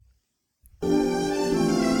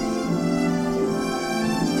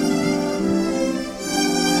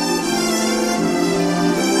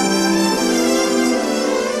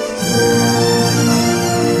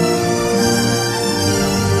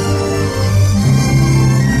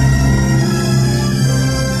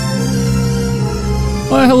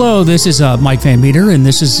Hello, this is Mike Van Meter, and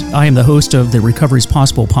I am the host of the Recovery is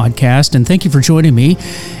Possible podcast, and thank you for joining me.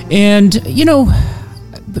 And,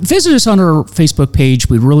 visit us on our Facebook page.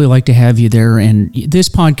 We'd really like to have you there, and this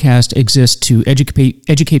podcast exists to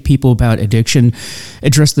educate people about addiction,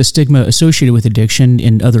 address the stigma associated with addiction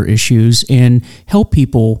and other issues, and help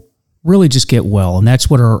people really just get well, and that's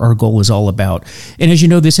what our goal is all about. And as you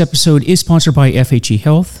know, this episode is sponsored by FHE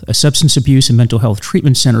Health, a substance abuse and mental health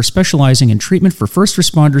treatment center specializing in treatment for first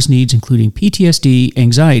responders' needs, including PTSD,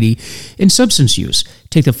 anxiety, and substance use.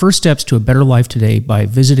 Take the first steps to a better life today by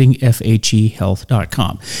visiting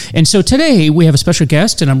FHEHealth.com. And so today we have a special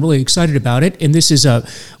guest, and I'm really excited about it. And this is we're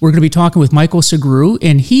going to be talking with Michael Sugrue,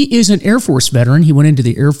 and he is an Air Force veteran. He went into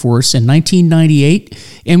the Air Force in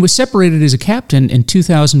 1998 and was separated as a captain in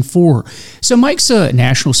 2004. So Mike's a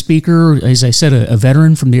national speaker, as I said, a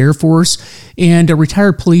veteran from the Air Force, and a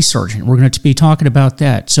retired police sergeant. We're going to be talking about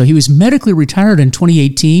that. So he was medically retired in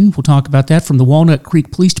 2018. We'll talk about that, from the Walnut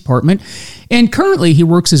Creek Police Department. And currently he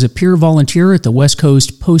works as a peer volunteer at the West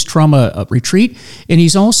Coast Post-Trauma Retreat, and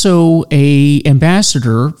he's also an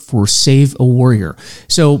ambassador for Save a Warrior.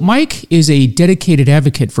 So Mike is a dedicated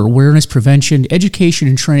advocate for awareness, prevention, education,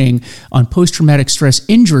 and training on post-traumatic stress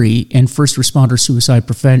injury and first responder suicide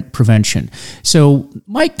prevention. So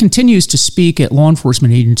Mike continues to speak at law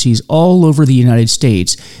enforcement agencies all over the United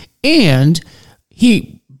States, and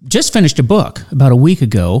he just finished a book about a week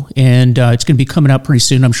ago, and it's going to be coming out pretty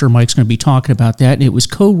soon. I'm sure Mike's going to be talking about that. And it was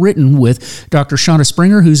co-written with Dr. Shauna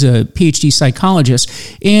Springer, who's a PhD psychologist,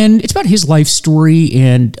 and it's about his life story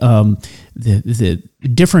and the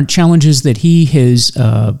different challenges that he has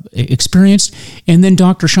experienced. And then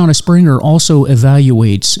Dr. Shauna Springer also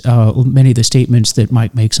evaluates many of the statements that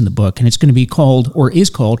Mike makes in the book. And it's going to be called, or is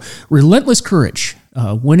called, Relentless Courage,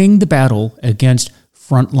 Winning the Battle Against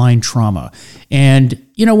Frontline Trauma. And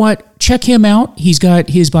you know what? Check him out. He's got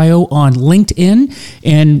his bio on LinkedIn,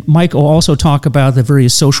 and Mike will also talk about the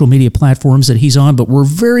various social media platforms that he's on, but we're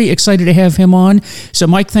very excited to have him on. So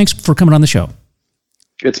Mike, thanks for coming on the show.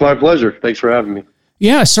 It's my pleasure. Thanks for having me.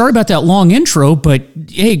 Yeah, sorry about that long intro, but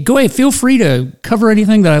hey, go ahead. Feel free to cover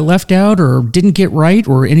anything that I left out or didn't get right,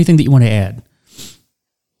 or anything that you want to add.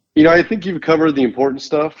 I think you've covered the important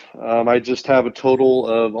stuff. I just have a total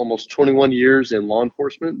of almost 21 years in law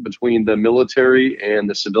enforcement between the military and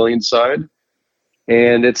the civilian side.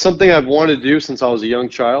 And it's something I've wanted to do since I was a young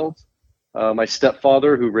child. My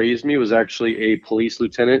stepfather, who raised me, was actually a police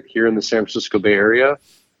lieutenant here in the San Francisco Bay Area.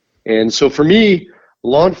 And so for me,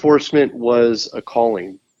 law enforcement was a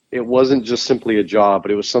calling. It wasn't just simply a job,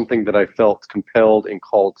 but it was something that I felt compelled and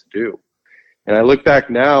called to do. And I look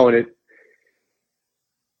back now, and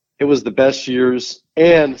it was the best years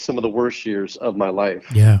and some of the worst years of my life.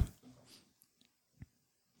 Yeah.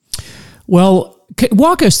 Well,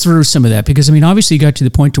 walk us through some of that, because, obviously you got to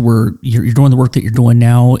the point to where you're doing the work that you're doing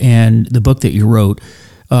now and the book that you wrote.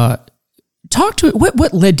 Talk to it.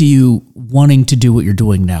 What led to you wanting to do what you're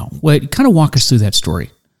doing now? Kind of walk us through that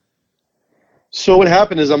story. So what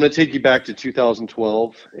happened is, I'm going to take you back to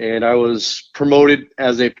 2012, and I was promoted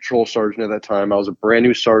as a patrol sergeant at that time. I was a brand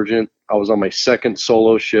new sergeant. I was on my second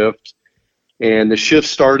solo shift, and the shift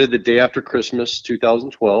started the day after Christmas,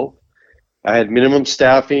 2012. I had minimum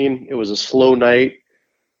staffing. It was a slow night,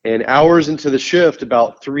 and hours into the shift,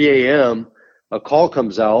 about 3 a.m., a call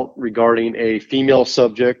comes out regarding a female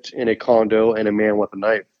subject in a condo and a man with a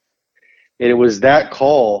knife. And it was that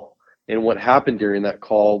call and what happened during that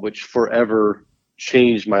call which forever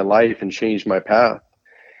changed my life and changed my path.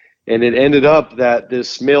 And it ended up that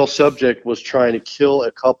this male subject was trying to kill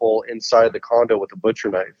a couple inside the condo with a butcher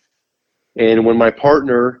knife. And when my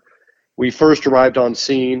partner, we first arrived on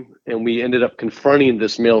scene, and we ended up confronting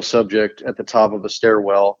this male subject at the top of a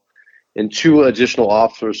stairwell, and 2 additional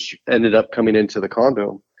officers ended up coming into the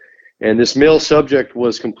condo. And this male subject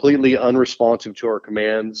was completely unresponsive to our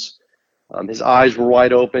commands. His eyes were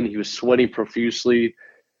wide open. He was sweating profusely.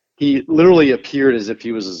 He literally appeared as if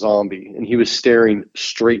he was a zombie, and he was staring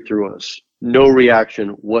straight through us. No reaction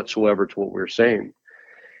whatsoever to what we were saying.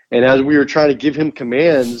 And as we were trying to give him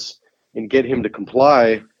commands and get him to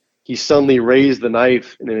comply, he suddenly raised the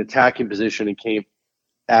knife in an attacking position and came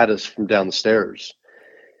at us from down the stairs.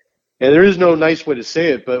 And there is no nice way to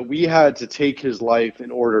say it, but we had to take his life in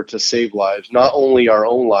order to save lives, not only our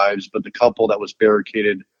own lives, but the couple that was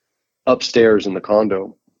barricaded upstairs in the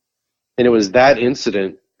condo. And it was that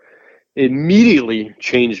incident immediately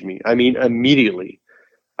changed me. Immediately.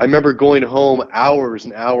 I remember going home hours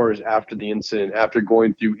and hours after the incident, after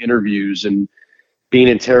going through interviews and being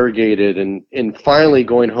interrogated, and finally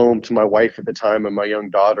going home to my wife at the time and my young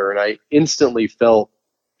daughter. And I instantly felt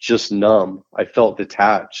just numb. I felt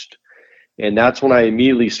detached. And that's when I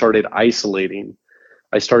immediately started isolating.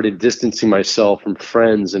 I started distancing myself from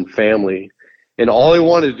friends and family. And all I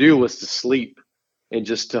wanted to do was to sleep and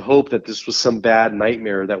just to hope that this was some bad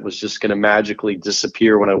nightmare that was just going to magically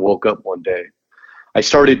disappear when I woke up one day. I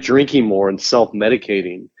started drinking more and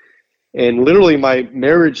self-medicating. And literally my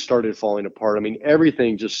marriage started falling apart. I mean,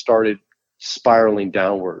 everything just started spiraling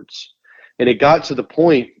downwards. And it got to the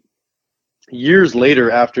point years later,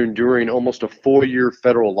 after enduring almost a 4-year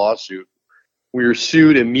federal lawsuit, we were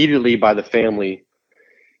sued immediately by the family.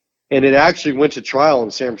 And it actually went to trial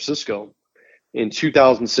in San Francisco in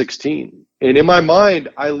 2016. And in my mind,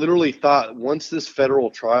 I literally thought once this federal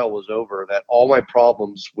trial was over, that all my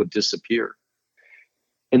problems would disappear.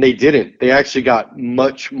 And they didn't. They actually got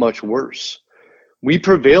much, much worse. We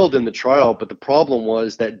prevailed in the trial, but the problem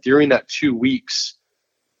was that during that 2 weeks,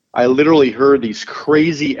 I literally heard these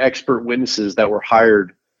crazy expert witnesses that were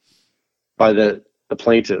hired by the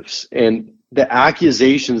plaintiffs. And the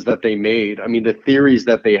accusations that they made, I mean, the theories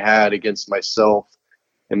that they had against myself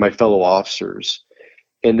and my fellow officers,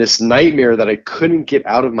 and this nightmare that I couldn't get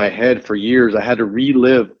out of my head for years, I had to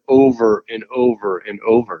relive over and over and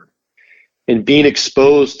over. And being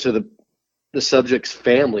exposed to the subject's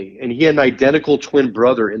family, and he had an identical twin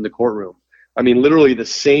brother in the courtroom. I mean, literally the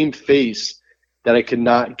same face that I could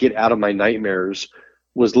not get out of my nightmares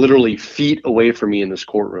was literally feet away from me in this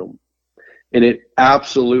courtroom. And it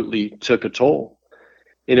absolutely took a toll.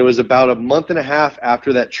 And it was about a month and a half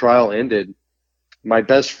after that trial ended, my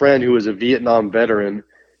best friend, who was a Vietnam veteran,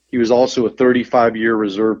 he was also a 35-year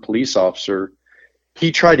reserve police officer,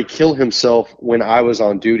 he tried to kill himself when I was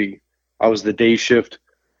on duty. I was the day shift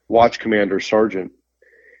watch commander sergeant.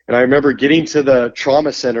 And I remember getting to the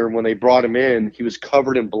trauma center when they brought him in, he was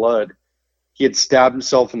covered in blood. He had stabbed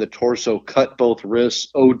himself in the torso, cut both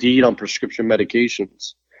wrists, OD'd on prescription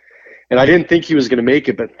medications. And I didn't think he was going to make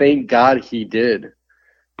it, but thank God he did.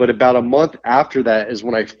 But about a month after that is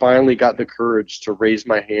when I finally got the courage to raise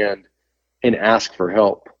my hand and ask for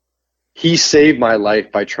help. He saved my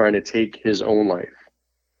life by trying to take his own life.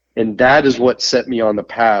 And that is what set me on the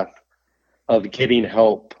path of getting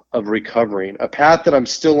help, of recovering, a path that I'm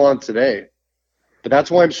still on today. But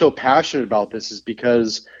that's why I'm so passionate about this, is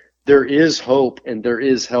because there is hope and there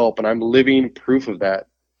is help, and I'm living proof of that.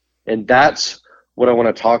 And that's what I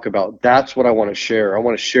want to talk about. That's what I want to share. I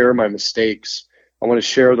want to share my mistakes. I want to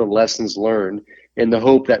share the lessons learned, in the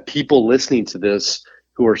hope that people listening to this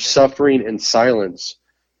who are suffering in silence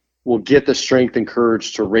will get the strength and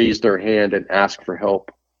courage to raise their hand and ask for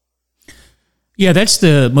help. Yeah, that's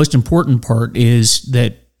the most important part, is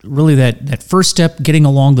that really that first step, getting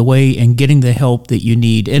along the way and getting the help that you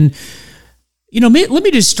need. And, let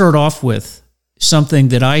me just start off with something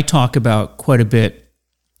that I talk about quite a bit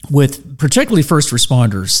with particularly first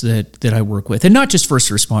responders that I work with, and not just first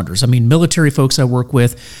responders. I mean, military folks I work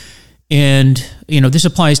with, and this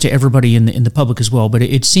applies to everybody in the public as well. But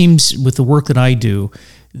it seems with the work that I do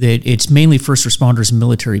that it's mainly first responders and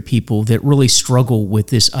military people that really struggle with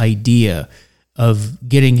this idea of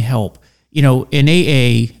getting help. In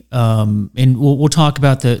AA, and we'll talk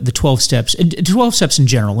about the 12 steps, and 12 steps in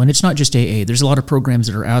general, and it's not just AA. There's a lot of programs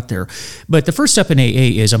that are out there. But the first step in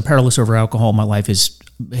AA is, I'm powerless over alcohol. My life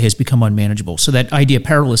has become unmanageable. So that idea of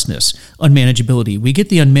powerlessness, unmanageability, we get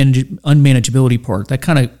the unmanageability part. That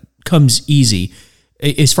kind of comes easy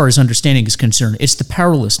as far as understanding is concerned. It's the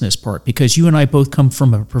powerlessness part, because you and I both come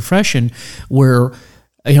from a profession where,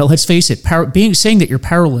 let's face it, saying that you're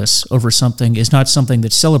powerless over something is not something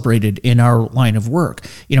that's celebrated in our line of work.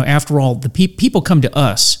 After all, the people come to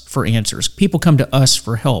us for answers. People come to us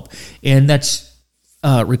for help, and that's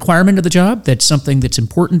a requirement of the job. That's something that's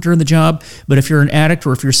important during the job. But if you're an addict,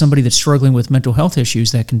 or if you're somebody that's struggling with mental health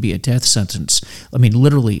issues, that can be a death sentence. I mean,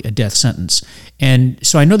 literally a death sentence. And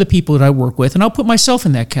so I know the people that I work with, and I'll put myself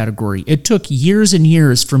in that category. It took years and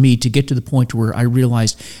years for me to get to the point where I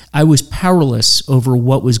realized I was powerless over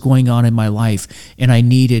what was going on in my life, and I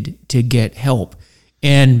needed to get help.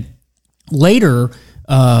 And later,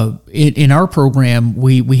 in our program,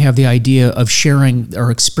 we have the idea of sharing our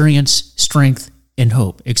experience, strength, and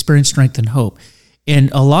hope. Experience, strength, and hope.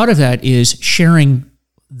 And a lot of that is sharing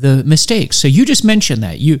the mistakes. So you just mentioned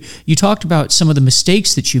that. You talked about some of the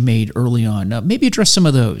mistakes that you made early on. Maybe address some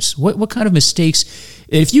of those. What kind of mistakes,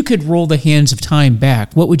 if you could roll the hands of time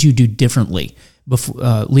back, what would you do differently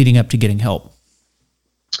before leading up to getting help?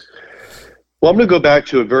 Well, I'm going to go back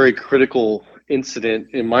to a very critical incident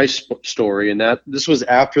in my story, and that this was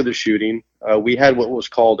after the shooting. We had what was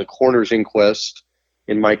called a coroner's inquest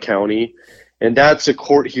in my county. And that's a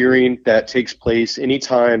court hearing that takes place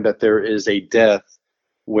anytime that there is a death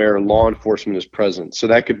where law enforcement is present. So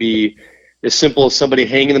that could be as simple as somebody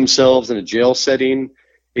hanging themselves in a jail setting.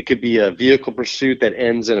 It could be a vehicle pursuit that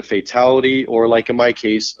ends in a fatality, or like in my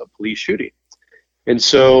case, a police shooting. And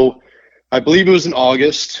so I believe it was in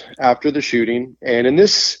August after the shooting. And in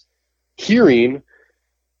this hearing,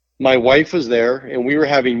 my wife was there, and we were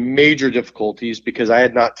having major difficulties because I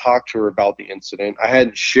had not talked to her about the incident. I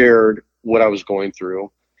hadn't shared what I was going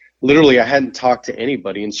through. Literally, I hadn't talked to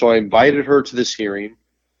anybody. And so I invited her to this hearing.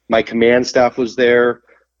 My command staff was there,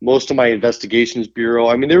 most of my investigations bureau.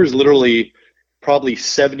 I mean, there was literally probably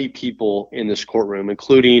 70 people in this courtroom,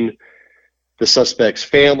 including the suspect's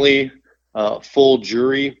family, full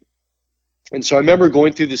jury. And so I remember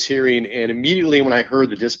going through this hearing, and immediately when I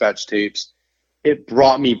heard the dispatch tapes, it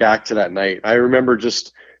brought me back to that night. I remember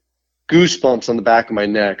just goosebumps on the back of my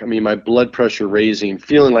neck. I mean, my blood pressure raising,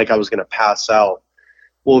 feeling like I was going to pass out.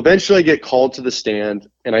 Well, eventually I get called to the stand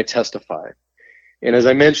and I testify. And as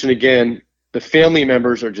I mentioned again, the family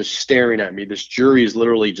members are just staring at me. This jury is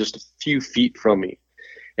literally just a few feet from me.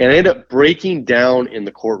 And I end up breaking down in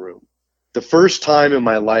the courtroom. The first time in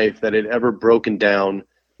my life that it ever broken down,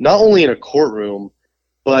 not only in a courtroom,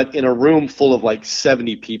 but in a room full of like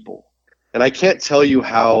 70 people. And I can't tell you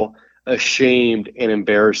how ashamed and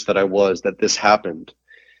embarrassed that I was that this happened.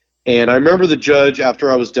 And I remember the judge, after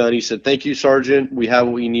I was done, he said, "Thank you, Sergeant. We have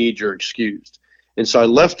what you need. You're excused." And so I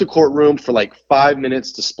left the courtroom for like 5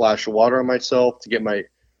 minutes to splash water on myself, to get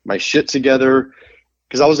my shit together,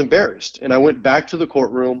 because I was embarrassed. And I went back to the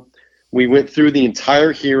courtroom. We went through the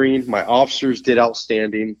entire hearing. My officers did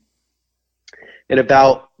outstanding. And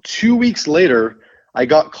about 2 weeks later, I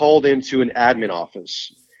got called into an admin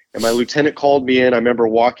office. And my lieutenant called me in. I remember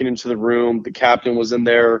walking into the room. The captain was in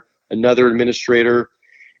there, another administrator.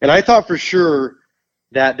 And I thought for sure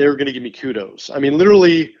that they were going to give me kudos. I mean,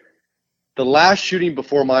 literally, the last shooting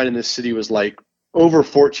before mine in this city was like over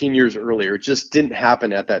 14 years earlier. It just didn't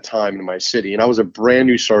happen at that time in my city. And I was a brand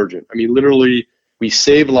new sergeant. I mean, literally, we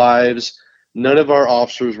saved lives. None of our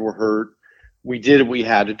officers were hurt. We did what we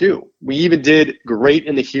had to do. We even did great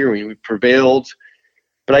in the hearing. We prevailed.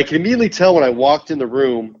 But I could immediately tell when I walked in the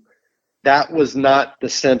room, that was not the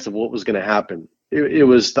sense of what was going to happen. It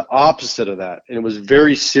was the opposite of that, and it was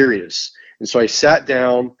very serious. And so I sat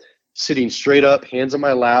down, sitting straight up, hands on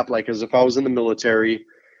my lap, like as if I was in the military,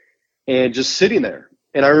 and just sitting there.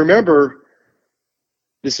 And I remember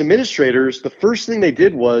this administrators, the first thing they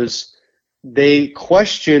did was they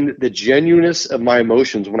questioned the genuineness of my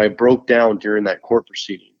emotions when I broke down during that court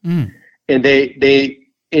proceeding. And they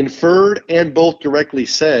inferred and both directly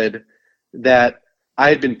said that I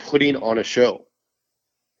had been putting on a show.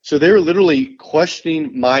 So they were literally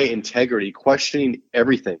questioning my integrity, questioning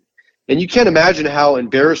everything. And you can't imagine how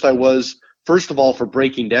embarrassed I was, first of all, for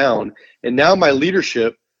breaking down. And now my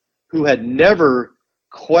leadership, who had never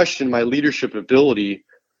questioned my leadership ability,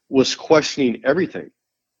 was questioning everything.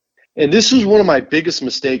 And this was one of my biggest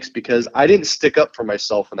mistakes because I didn't stick up for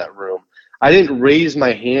myself in that room. I didn't raise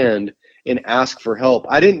my hand and ask for help.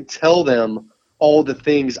 I didn't tell them all the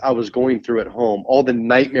things I was going through at home, all the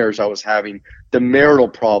nightmares I was having, the marital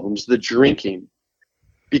problems, the drinking,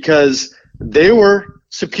 because they were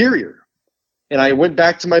superior. And I went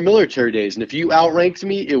back to my military days. And if you outranked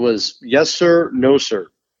me, it was yes, sir, no, sir.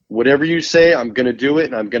 Whatever you say, I'm going to do it,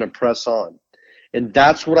 and I'm going to press on. And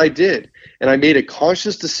that's what I did. And I made a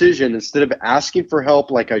conscious decision. Instead of asking for help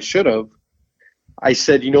like I should have, I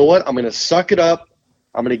said, you know what? I'm going to suck it up.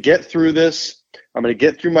 I'm going to get through this. I'm going to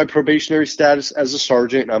get through my probationary status as a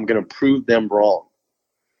sergeant, and I'm going to prove them wrong.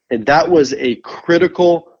 And that was a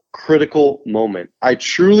critical moment. I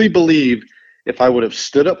truly believe if I would have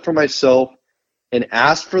stood up for myself and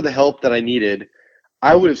asked for the help that I needed,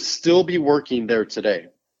 I would have still be working there today.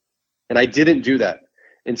 And I didn't do that.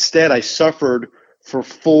 Instead, I suffered for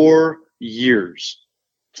 4 years.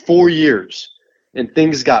 4 years. And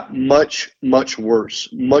things got much worse,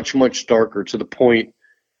 much darker, to the point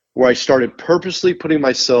where I started purposely putting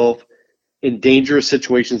myself in dangerous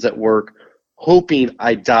situations at work, hoping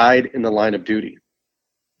I died in the line of duty.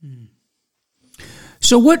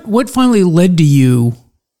 So what finally led to you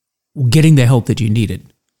getting the help that you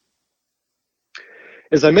needed?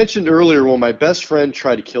 As I mentioned earlier, when my best friend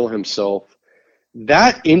tried to kill himself,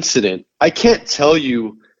 that incident, I can't tell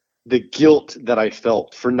you the guilt that I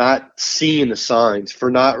felt for not seeing the signs,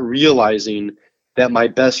 for not realizing that my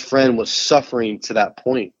best friend was suffering to that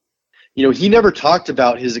point. You know, he never talked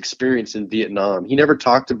about his experience in Vietnam. He never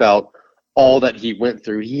talked about all that he went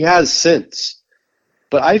through. He has since.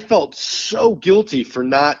 But I felt so guilty for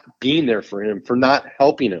not being there for him, for not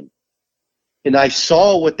helping him. And I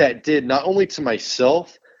saw what that did, not only to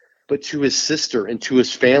myself, but to his sister and to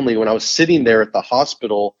his family when I was sitting there at the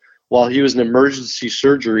hospital while he was in emergency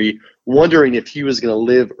surgery, wondering if he was going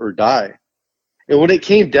to live or die. And what it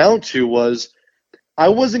came down to was I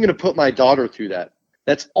wasn't going to put my daughter through that.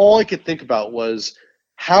 That's all I could think about was,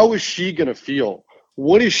 how is she going to feel?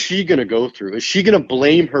 What is she going to go through? Is she going to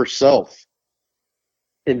blame herself?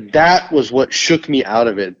 And that was what shook me out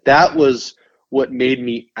of it. That was what made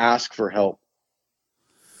me ask for help.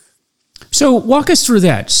 So walk us through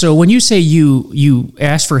that. So when you say you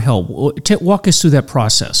asked for help, walk us through that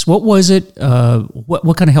process. What was it?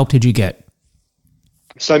 What kind of help did you get?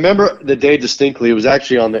 So I remember the day distinctly. It was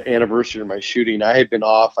actually on the anniversary of my shooting. I had been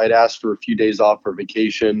off. I'd asked for a few days off for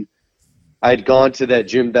vacation. I had gone to that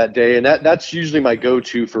gym that day, and that's usually my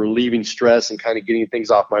go-to for relieving stress and kind of getting things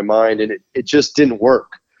off my mind, and it just didn't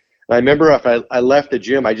work. And I remember if I left the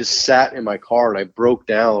gym, I just sat in my car and I broke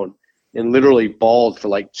down and literally bawled for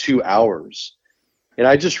like 2 hours. And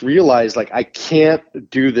I just realized, like, I can't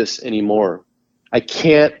do this anymore. I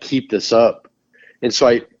can't keep this up. And so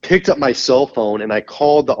I picked up my cell phone and I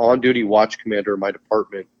called the on-duty watch commander of my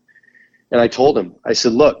department. And I told him, I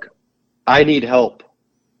said, look, I need help.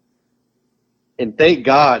 And thank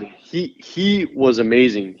God, he was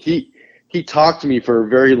amazing. He talked to me for a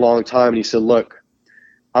very long time, and he said, look,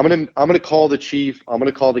 I'm gonna call the chief, I'm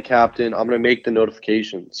gonna call the captain, I'm gonna make the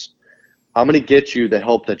notifications. I'm gonna get you the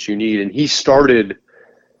help that you need. And he started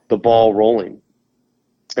the ball rolling.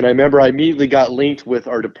 And I remember I immediately got linked with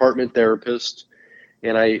our department therapist,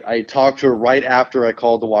 and I talked to her right after I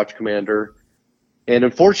called the watch commander. And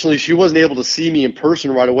unfortunately, she wasn't able to see me in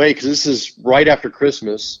person right away because this is right after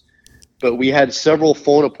Christmas. But we had several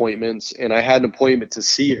phone appointments, and I had an appointment to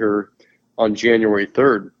see her on January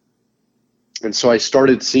 3rd. And so I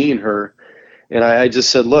started seeing her, and I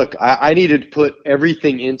just said, look, I needed to put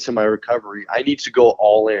everything into my recovery. I need to go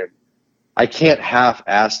all in. I can't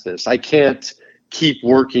half-ass this. I can't keep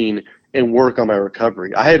working and work on my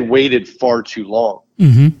recovery. I had waited far too long.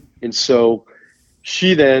 Mm-hmm. And so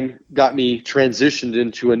she then got me transitioned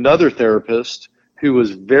into another therapist who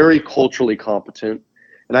was very culturally competent.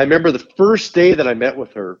 And I remember the first day that I met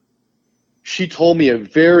with her, she told me a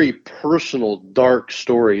very personal, dark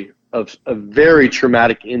story of a very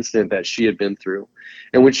traumatic incident that she had been through.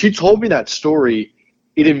 And when she told me that story,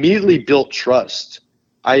 it immediately built trust.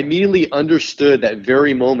 I immediately understood that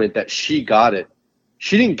very moment that she got it.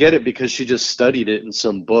 She didn't get it because she just studied it in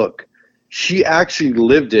some book. She actually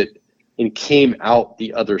lived it and came out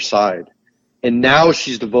the other side. And now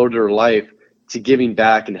she's devoted her life to giving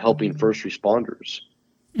back and helping first responders.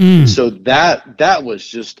 So that was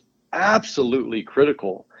just absolutely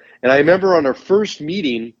critical. And I remember on our first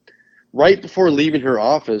meeting, right before leaving her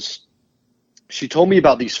office, she told me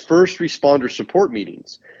about these first responder support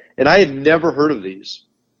meetings. And I had never heard of these.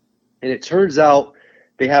 And it turns out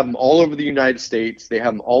they have them all over the United States. They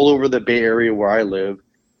have them all over the Bay Area where I live.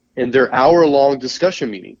 And they're hour-long discussion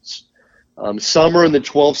meetings. Some are in the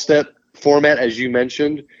 12-step format, as you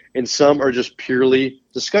mentioned, and some are just purely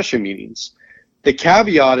discussion meetings. The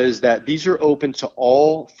caveat is that these are open to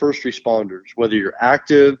all first responders, whether you're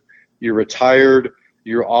active, you're retired,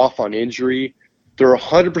 you're off on injury. They're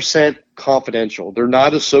 100% confidential. They're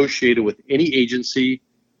not associated with any agency.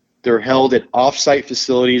 They're held at off-site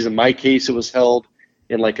facilities. In my case, it was held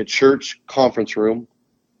in like a church conference room.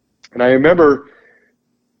 And I remember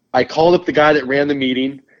I called up the guy that ran the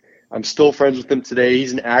meeting. I'm still friends with him today.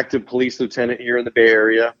 He's an active police lieutenant here in the Bay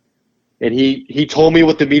Area. And he told me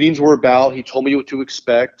what the meetings were about. He told me what to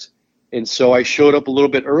expect. And so I showed up a little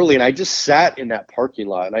bit early, and I just sat in that parking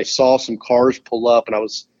lot, and I saw some cars pull up, and I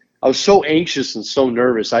was so anxious and so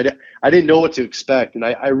nervous. I didn't know what to expect, and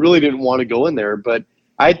I really didn't want to go in there, but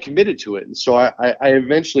I had committed to it. And so I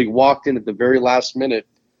eventually walked in at the very last minute,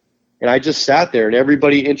 and I just sat there, and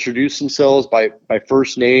everybody introduced themselves by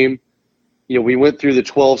first name. You know, we went through the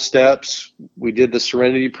 12 steps. We did the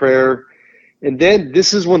serenity prayer. And then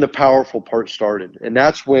this is when the powerful part started. And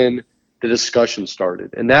that's when the discussion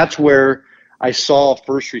started. And that's where I saw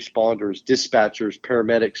first responders, dispatchers,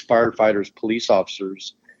 paramedics, firefighters, police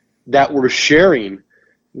officers that were sharing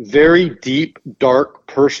very deep, dark,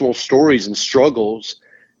 personal stories and struggles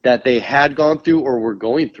that they had gone through or were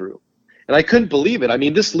going through. And I couldn't believe it. I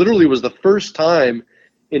mean, this literally was the first time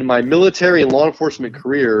in my military and law enforcement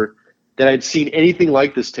career that I'd seen anything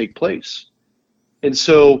like this take place. And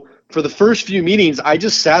so for the first few meetings, I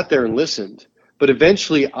just sat there and listened. But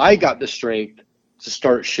eventually, I got the strength to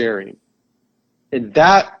start sharing. And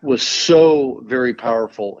that was so very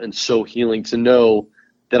powerful and so healing to know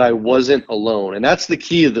that I wasn't alone. And that's the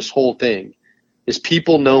key of this whole thing, is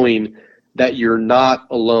people knowing that you're not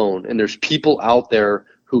alone. And there's people out there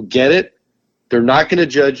who get it. They're not going to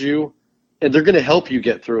judge you, and they're going to help you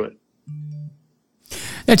get through it.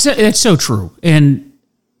 That's so true. And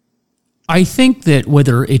I think that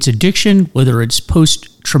whether it's addiction, whether it's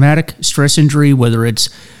post-traumatic stress injury, whether it's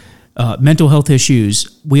mental health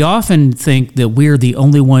issues, we often think that we're the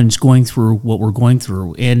only ones going through what we're going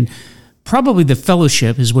through. And probably the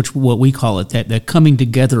fellowship is what we call it, that coming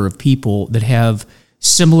together of people that have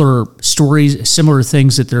similar stories, similar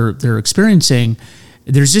things that they're experiencing.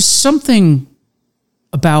 There's just something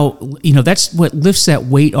about, that's what lifts that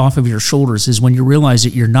weight off of your shoulders, is when you realize that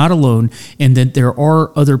you're not alone and that there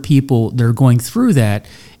are other people that are going through that.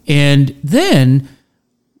 And then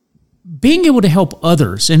being able to help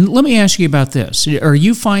others. And let me ask you about this. Are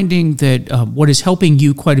you finding that what is helping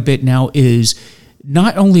you quite a bit now is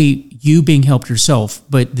not only you being helped yourself,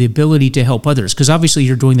 but the ability to help others? Because obviously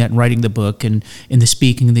you're doing that in writing the book and in the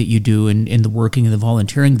speaking that you do and in the working and the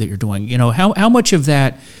volunteering that you're doing. How much of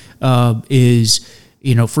that is,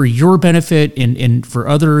 for your benefit and for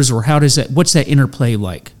others, or what's that interplay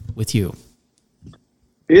like with you?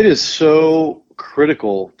 It is so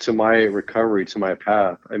critical to my recovery, to my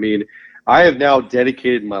path. I mean, I have now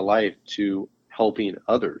dedicated my life to helping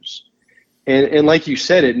others. And like you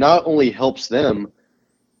said, it not only helps them,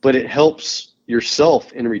 but it helps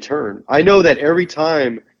yourself in return. I know that every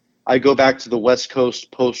time I go back to the West Coast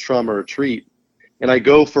post-trauma retreat, and I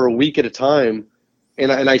go for a week at a time,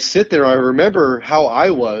 and I sit there, I remember how I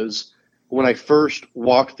was when I first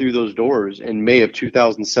walked through those doors in May of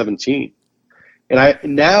 2017.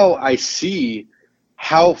 And now I see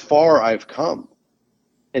how far I've come.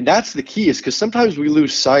 And that's the key, is because sometimes we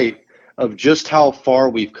lose sight of just how far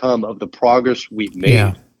we've come, of the progress we've made.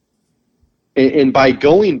 Yeah. And by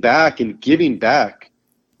going back and giving back,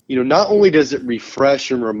 not only does it refresh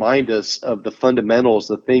and remind us of the fundamentals,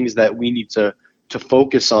 the things that we need to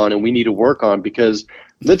focus on and we need to work on, because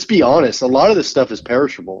let's be honest, a lot of this stuff is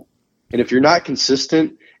perishable. And if you're not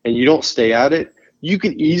consistent and you don't stay at it, you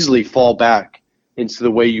can easily fall back into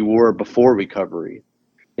the way you were before recovery.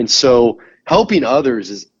 And so helping others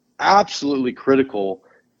is absolutely critical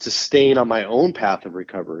to staying on my own path of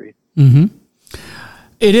recovery. Mm-hmm.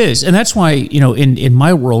 It is. And that's why, in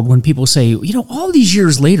my world, when people say, all these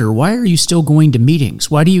years later, why are you still going to meetings?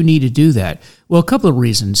 Why do you need to do that? Well, a couple of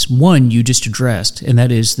reasons. One, you just addressed, and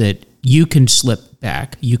that is that you can slip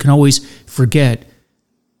back. You can always forget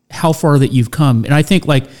how far that you've come. And I think,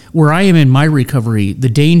 like, where I am in my recovery, the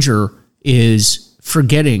danger is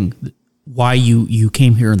forgetting why you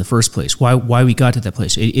came here in the first place, why we got to that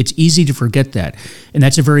place. It's easy to forget that, and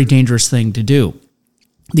that's a very dangerous thing to do.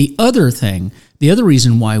 The other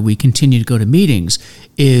reason why we continue to go to meetings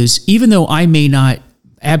is, even though I may not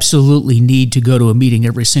absolutely need to go to a meeting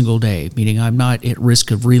every single day, meaning I'm not at risk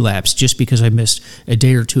of relapse just because I missed a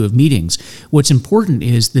day or two of meetings, what's important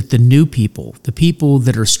is that the new people, the people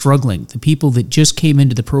that are struggling, the people that just came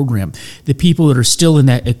into the program, the people that are still in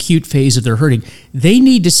that acute phase of their hurting, they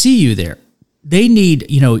need to see you there. They need,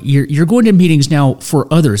 you're going to meetings now for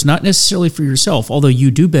others, not necessarily for yourself, although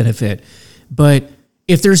you do benefit. But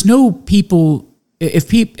if there's no people,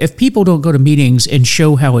 if people don't go to meetings and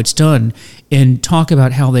show how it's done and talk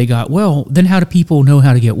about how they got well, then how do people know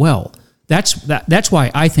how to get well? That's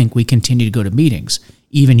why I think we continue to go to meetings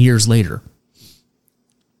even years later.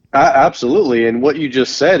 Absolutely. And what you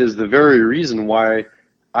just said is the very reason why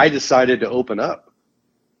I decided to open up.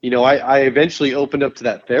 I eventually opened up to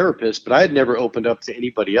that therapist, but I had never opened up to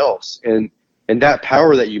anybody else. And that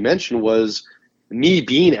power that you mentioned was me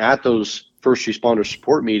being at those first responder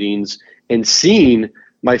support meetings and seeing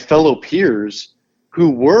my fellow peers who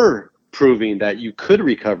were proving that you could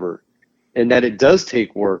recover and that it does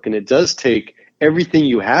take work and it does take everything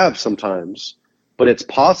you have sometimes, but it's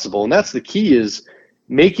possible. And that's the key, is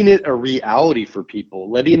making it a reality for people,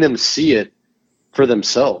 letting them see it for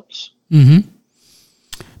themselves. Mm-hmm.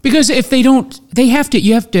 Because if they don't, you have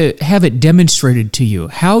to have it demonstrated to you.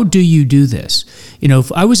 How do you do this?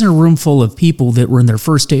 If I was in a room full of people that were in their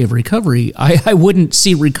first day of recovery, I wouldn't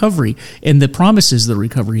see recovery and the promises of the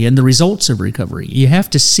recovery and the results of recovery. You have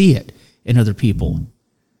to see it in other people.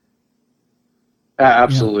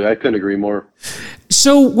 Absolutely. I couldn't agree more.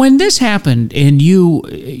 So when this happened in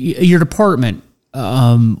your department,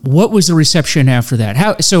 what was the reception after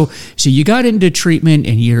that? So you got into treatment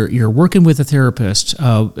and you're working with a therapist.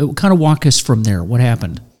 Kind of walk us from there. What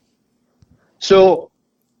happened? So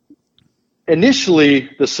initially,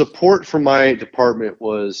 the support from my department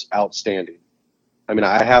was outstanding. I mean,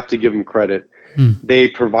 I have to give them credit. They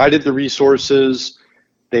provided the resources.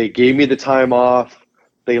 They gave me the time off.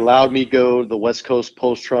 They allowed me to go to the West Coast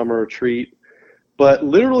post-trauma retreat. But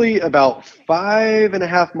literally about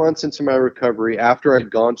 5.5 months into my recovery, after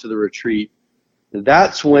I'd gone to the retreat,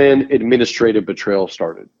 that's when administrative betrayal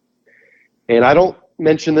started. And I don't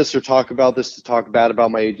mention this or talk about this to talk bad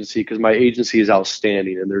about my agency, because my agency is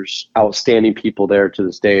outstanding and there's outstanding people there to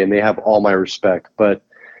this day and they have all my respect. But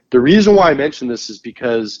the reason why I mention this is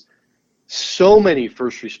because so many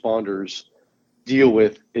first responders deal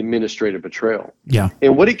with administrative betrayal. Yeah.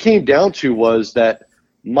 And what it came down to was that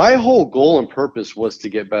my whole goal and purpose was to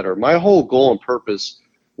get better. My whole goal and purpose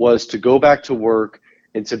was to go back to work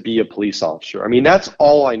and to be a police officer. I mean, that's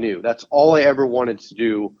all I knew. That's all I ever wanted to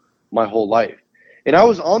do my whole life. And I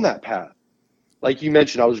was on that path. Like you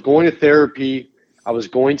mentioned, I was going to therapy. I was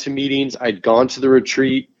going to meetings. I'd gone to the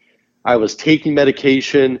retreat. I was taking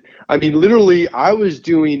medication. I mean, literally, I was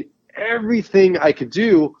doing everything I could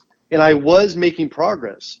do, and I was making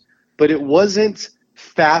progress. But it wasn't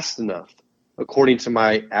fast enough, according to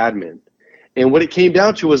my admin. And what it came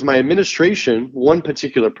down to was my administration, one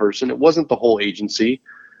particular person, it wasn't the whole agency,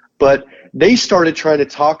 but they started trying to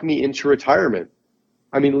talk me into retirement.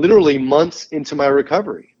 I mean, literally months into my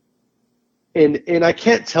recovery. And I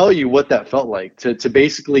can't tell you what that felt like to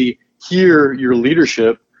basically hear your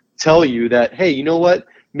leadership tell you that, hey, you know what?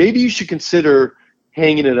 Maybe you should consider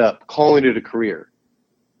hanging it up, calling it a career.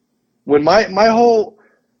 When I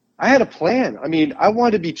had a plan. I mean, I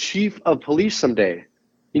wanted to be chief of police someday.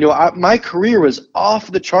 You know, my career was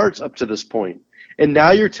off the charts up to this point. And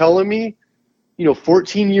now you're telling me,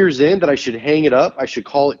 14 years in that I should hang it up, I should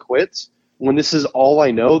call it quits, when this is all I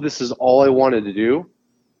know, this is all I wanted to do.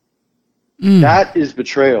 That is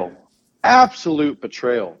betrayal. Absolute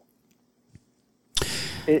betrayal.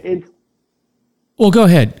 Well, go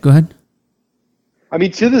ahead. I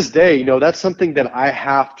mean, to this day, that's something that I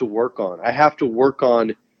have to work on. I have to work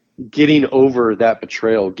on getting over that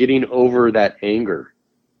betrayal, getting over that anger.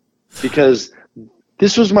 Because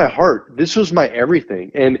this was my heart. This was my everything.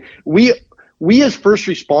 And we as first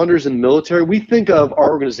responders in the military, we think of our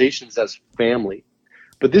organizations as family.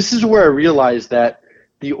 But this is where I realized that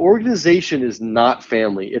the organization is not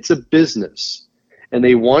family. It's a business. And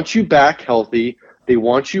they want you back healthy. They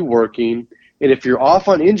want you working. And if you're off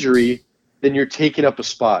on injury, then you're taking up a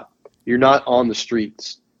spot. You're not on the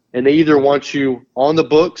streets. And they either want you on the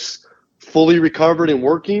books, fully recovered and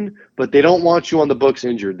working, but they don't want you on the books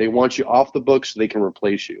injured. They want you off the books so they can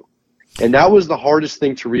replace you. And that was the hardest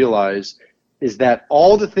thing to realize, is that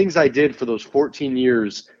all the things I did for those 14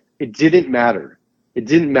 years, it didn't matter. It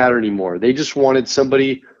didn't matter anymore. They just wanted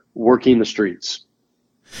somebody working the streets.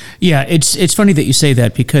 Yeah, it's funny that you say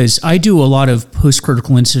that, because I do a lot of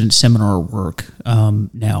post-critical incident seminar work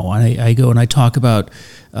now. And I go and I talk about,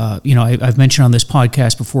 I've mentioned on this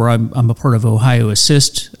podcast before, I'm a part of Ohio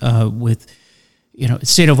Assist with,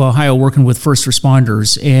 state of Ohio, working with first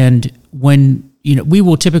responders. And when, we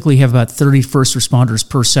will typically have about 30 first responders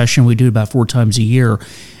per session. We do it about 4 times a year.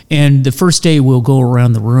 And the first day we'll go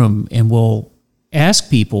around the room and we'll ask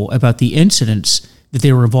people about the incidents that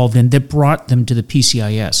they were involved in that brought them to the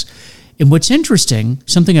PCIS. And what's interesting,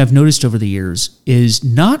 something I've noticed over the years, is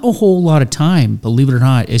not a whole lot of time, believe it or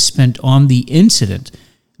not, is spent on the incident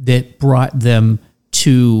that brought them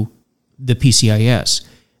to the PCIS.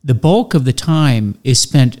 The bulk of the time is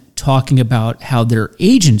spent talking about how their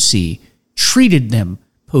agency treated them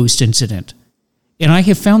post-incident. And I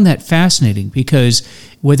have found that fascinating, because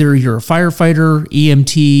whether you're a firefighter,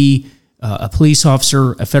 EMT, a police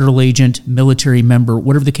officer, a federal agent, military member,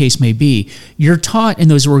 whatever the case may be, you're taught in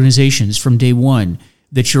those organizations from day one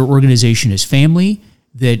that your organization is family,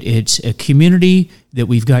 that it's a community, that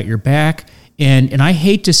we've got your back. And I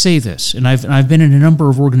hate to say this, and I've been in a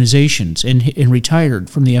number of organizations and retired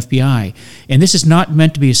from the FBI, and this is not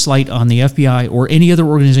meant to be a slight on the FBI or any other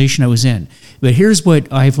organization I was in, but here's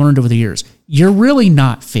what I've learned over the years. You're really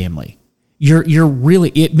not family. You're really,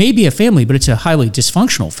 it may be a family, but it's a highly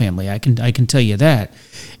dysfunctional family. I can tell you that.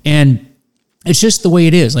 And it's just the way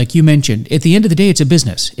it is. Like you mentioned, at the end of the day, it's a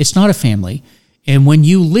business. It's not a family. And when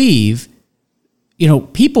you leave,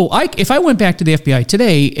 people, if I went back to the FBI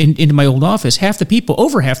today into my old office,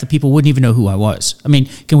 over half the people wouldn't even know who I was. I mean,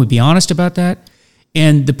 can we be honest about that?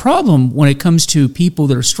 And the problem when it comes to people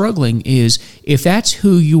that are struggling is, if that's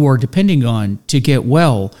who you are depending on to get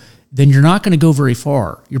well, then you're not going to go very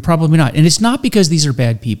far. You're probably not. And it's not because these are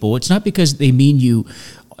bad people. It's not because they mean you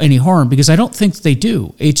any harm, because I don't think they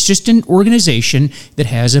do. It's just an organization that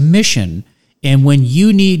has a mission. And when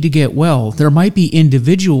you need to get well, there might be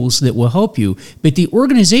individuals that will help you, but the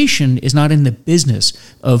organization is not in the business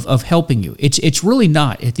of helping you. It's really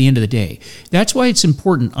not, at the end of the day. That's why it's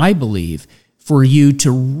important, I believe, for you to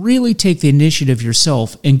really take the initiative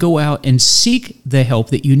yourself and go out and seek the help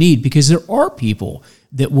that you need, because there are people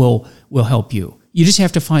that will help you. You just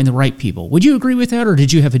have to find the right people. Would you agree with that, or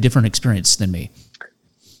did you have a different experience than me?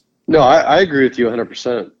 No, I agree with you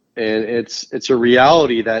 100%. And it's a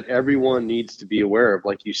reality that everyone needs to be aware of.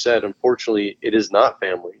 Like you said, unfortunately, it is not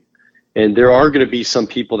family. And there are going to be some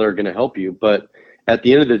people that are going to help you. But at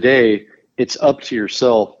the end of the day, it's up to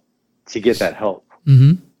yourself to get that help.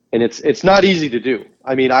 Mm-hmm. And it's not easy to do.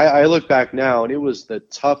 I mean, I look back now, and it was the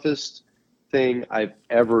toughest thing I've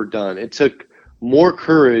ever done. It took more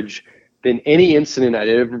courage than any incident I'd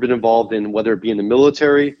ever been involved in, whether it be in the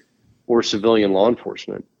military or civilian law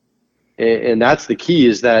enforcement. And that's the key,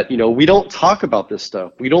 is that, we don't talk about this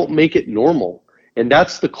stuff. We don't make it normal. And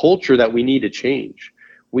that's the culture that we need to change.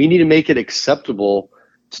 We need to make it acceptable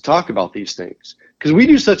to talk about these things, because we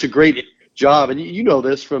do such a great job. And you know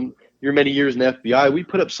this from your many years in the FBI. We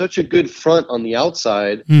put up such a good front on the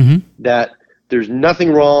outside that there's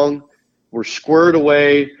nothing wrong. We're squared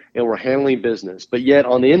away and we're handling business. But yet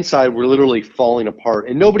on the inside, we're literally falling apart,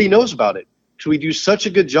 and nobody knows about it because we do such a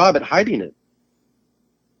good job at hiding it.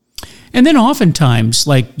 And then oftentimes,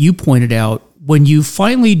 like you pointed out, when you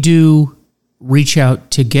finally do reach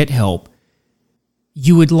out to get help,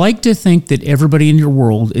 you would like to think that everybody in your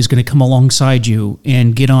world is going to come alongside you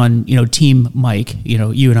and get on, Team Mike,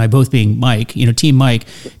 you and I both being Mike, Team Mike,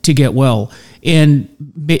 to get well. And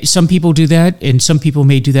some people do that, and some people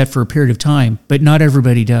may do that for a period of time, but not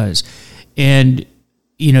everybody does. And,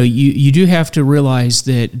 you do have to realize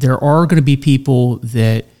that there are going to be people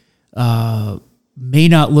that may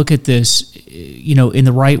not look at this, in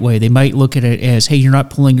the right way. They might look at it as, hey, you're not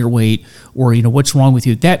pulling your weight, or, what's wrong with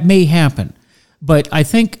you? That may happen. But I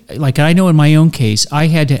think, like I know in my own case, I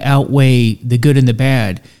had to outweigh the good and the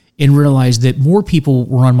bad and realize that more people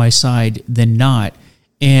were on my side than not.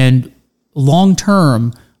 And long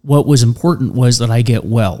term, what was important was that I get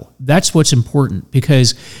well. That's what's important,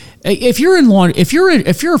 because if you're a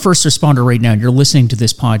first responder right now and you're listening to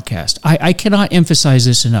this podcast, I cannot emphasize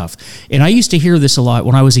this enough. And I used to hear this a lot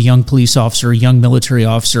when I was a young police officer, a young military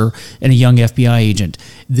officer, and a young FBI agent,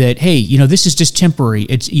 that, hey, this is just temporary.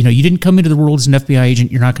 It's, you didn't come into the world as an FBI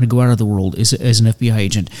agent. You're not going to go out of the world as an FBI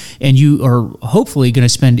agent. And you are hopefully going to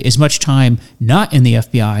spend as much time not in the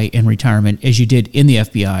FBI in retirement as you did in the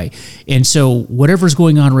FBI. And so whatever's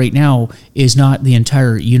going on right now is not the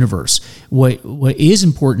entire universe. What is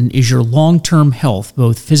important is your long-term health,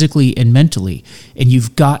 both physically and mentally, and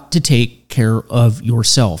you've got to take care of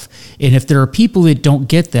yourself. And if there are people that don't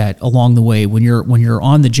get that along the way when you're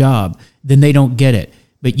on the job, then they don't get it.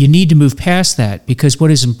 But you need to move past that, because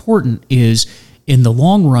what is important is, in the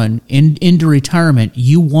long run, into retirement,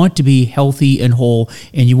 you want to be healthy and whole,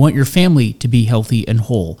 and you want your family to be healthy and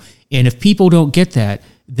whole. And if people don't get that,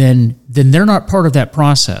 then they're not part of that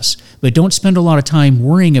process. But don't spend a lot of time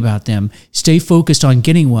worrying about them. Stay focused on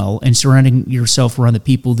getting well and surrounding yourself around the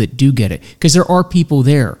people that do get it, because there are people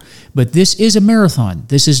there. But this is a marathon.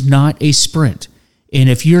 This is not a sprint. And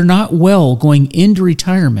if you're not well going into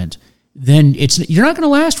retirement, then you're not going to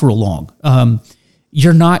last real long.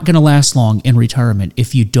 You're not going to last long in retirement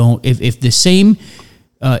if you don't. If the same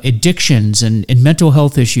addictions and mental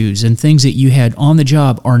health issues and things that you had on the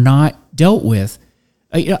job are not dealt with.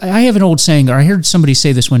 I have an old saying, or I heard somebody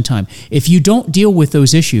say this one time: if you don't deal with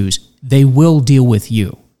those issues, they will deal with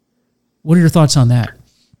you. What are your thoughts on that?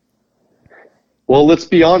 Well, let's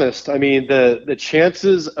be honest. I mean, the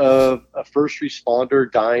chances of a first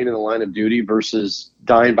responder dying in the line of duty versus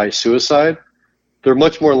dying by suicide, they're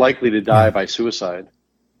much more likely to die by suicide.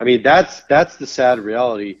 I mean, that's the sad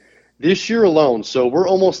reality. This year alone, so we're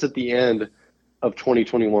almost at the end of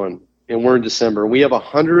 2021, and we're in December. We have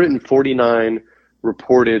 149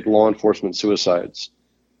 reported law enforcement suicides.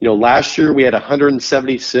 Last year we had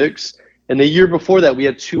 176, and the year before that we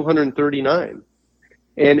had 239.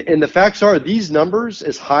 And the facts are, these numbers,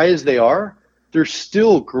 as high as they are, they're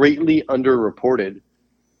still greatly underreported.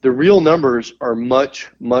 The real numbers are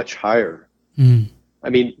much, much higher. I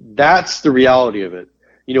mean, that's the reality of it.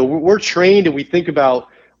 We're trained, and we think about,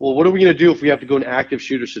 well, what are we going to do if we have to go in an active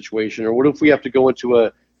shooter situation? Or what if we have to go into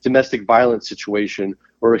a domestic violence situation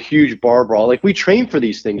or a huge bar brawl? Like, we train for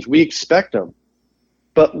these things. We expect them.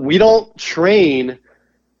 But we don't train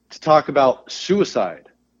to talk about suicide.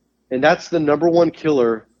 And that's the number one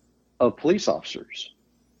killer of police officers.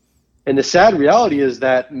 And the sad reality is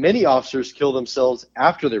that many officers kill themselves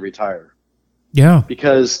after they retire. Yeah.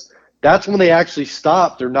 Because that's when they actually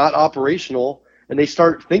stop. They're not operational, and they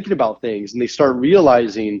start thinking about things, and they start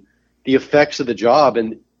realizing the effects of the job.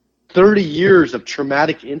 And 30 years of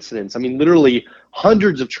traumatic incidents, I mean, literally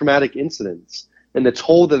hundreds of traumatic incidents, and the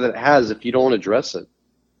toll that it has if you don't address it.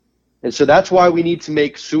 And so that's why we need to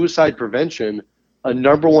make suicide prevention a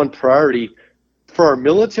number one priority for our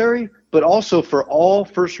military, but also for all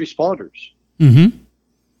first responders. Mm-hmm.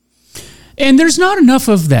 And there's not enough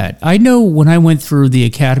of that. I know when I went through the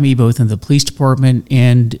academy, both in the police department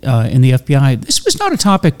and in the FBI, this was not a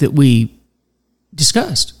topic that we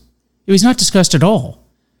discussed. It was not discussed at all.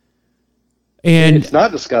 And it's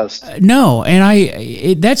not discussed. No,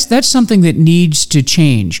 and that's something that needs to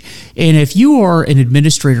change. And if you are an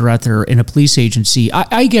administrator out there in a police agency,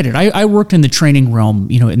 I get it. I worked in the training realm,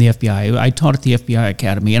 in the FBI. I taught at the FBI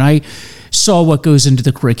Academy, and I saw what goes into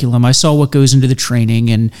the curriculum. I saw what goes into the training,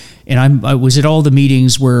 and I was at all the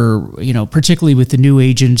meetings where, particularly with the new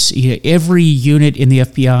agents, every unit in the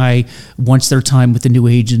FBI wants their time with the new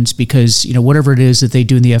agents because, whatever it is that they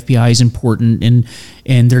do in the FBI is important,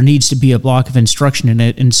 and there needs to be a block of instruction in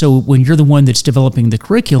it. And so when you're the one that's developing the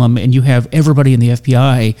curriculum and you have everybody in the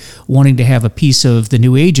FBI wanting to have a piece of the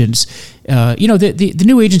new agents, the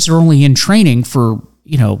new agents are only in training for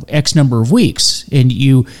X number of weeks, and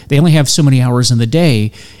they only have so many hours in the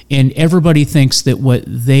day, and everybody thinks that what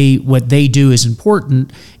they do is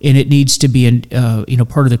important, and it needs to be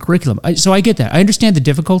part of the curriculum. So I get that. I understand the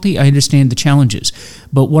difficulty. I understand the challenges.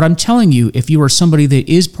 But what I'm telling you, if you are somebody that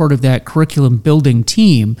is part of that curriculum building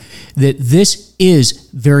team, that this is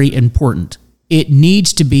very important. It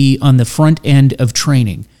needs to be on the front end of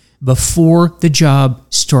training before the job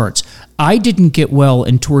starts. I didn't get well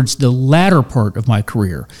and towards the latter part of my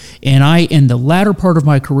career. And in the latter part of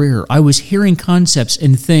my career, I was hearing concepts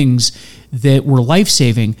and things that were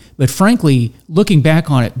life-saving. But frankly, looking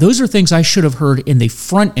back on it, those are things I should have heard in the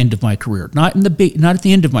front end of my career, not at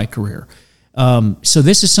the end of my career. So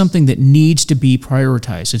this is something that needs to be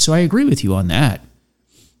prioritized. And so I agree with you on that.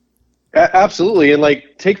 Absolutely. And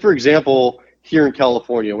take, for example, here in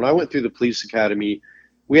California, when I went through the police academy,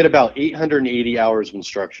 we had about 880 hours of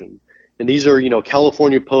instruction. And these are,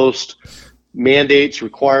 California Post mandates,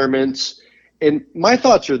 requirements. And my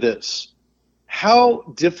thoughts are this: how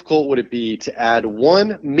difficult would it be to add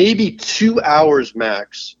 1, maybe 2 hours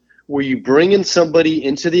max, where you bring in somebody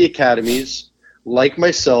into the academies like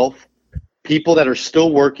myself, people that are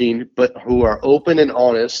still working, but who are open and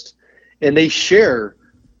honest, and they share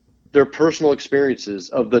their personal experiences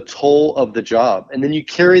of the toll of the job. And then you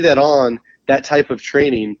carry that type of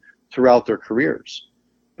training throughout their careers.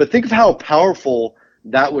 But think of how powerful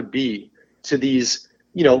that would be to these,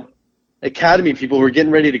 academy people who are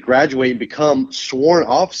getting ready to graduate and become sworn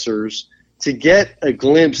officers, to get a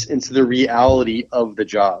glimpse into the reality of the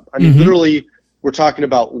job. I mean, literally, we're talking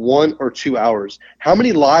about 1 or 2 hours. How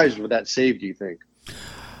many lives would that save, do you think?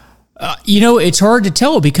 It's hard to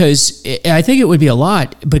tell, because I think it would be a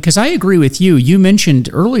lot, because I agree with you. You mentioned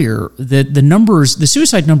earlier that the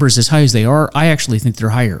suicide numbers, as high as they are, I actually think they're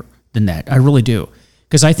higher than that. I really do.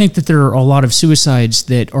 Because I think that there are a lot of suicides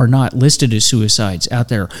that are not listed as suicides out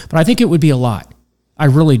there. But I think it would be a lot. I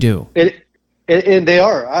really do. And they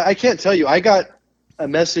are. I can't tell you. I got a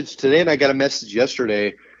message today and I got a message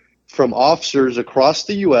yesterday from officers across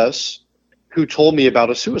the U.S. who told me about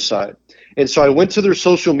a suicide. And so I went to their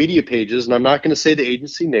social media pages, and I'm not going to say the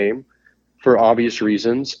agency name for obvious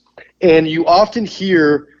reasons. And you often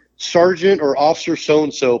hear Sergeant or Officer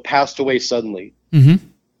so-and-so passed away suddenly. Mm-hmm.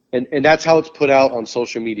 And that's how it's put out on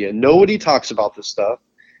social media. Nobody talks about this stuff.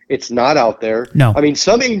 It's not out there. No. I mean,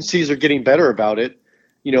 some agencies are getting better about it,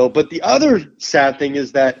 but the other sad thing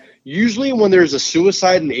is that usually when there's a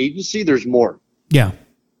suicide in the agency, there's more. Yeah.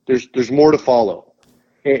 There's more to follow.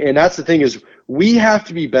 And that's the thing, is we have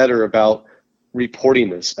to be better about reporting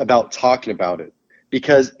this, about talking about it,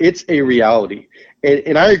 because it's a reality.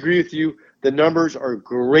 And I agree with you. The numbers are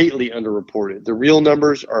greatly underreported. The real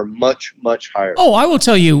numbers are much, much higher. Oh, I will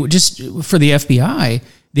tell you, just for the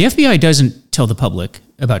FBI doesn't tell the public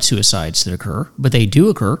about suicides that occur, but they do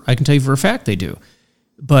occur. I can tell you for a fact they do.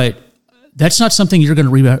 But that's not something you're going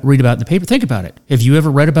to read about in the paper. Think about it. Have you ever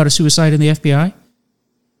read about a suicide in the FBI?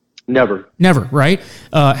 Never, right?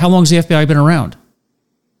 How long has the FBI been around?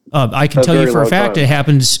 I can tell you for a fact it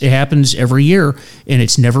happens every year, and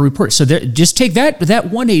it's never reported. So just take that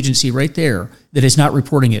one agency right there that is not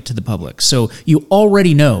reporting it to the public. So you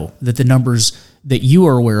already know that the numbers that you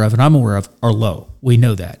are aware of and I'm aware of are low. We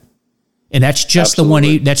know that. And that's just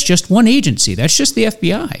that's just one agency. That's just the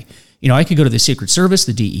FBI. I could go to the Secret Service,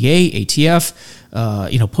 the DEA,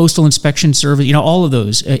 ATF, Postal Inspection Service, all of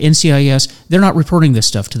those, NCIS. They're not reporting this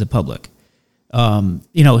stuff to the public. So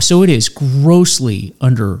it is grossly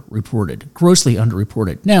underreported.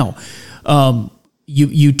 Now,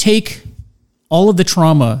 you take all of the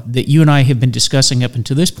trauma that you and I have been discussing up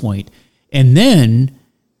until this point, and then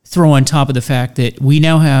throw on top of the fact that we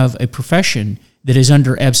now have a profession that is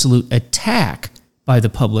under absolute attack by the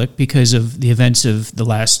public because of the events of the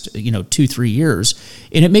last, 2-3 years.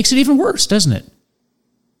 And it makes it even worse, doesn't it?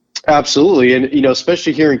 Absolutely. And,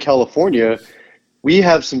 especially here in California, we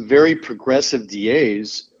have some very progressive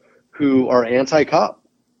DAs who are anti-cop,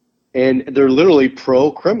 and they're literally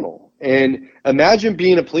pro-criminal. And imagine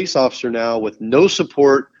being a police officer now with no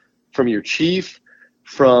support from your chief,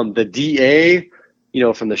 from the DA,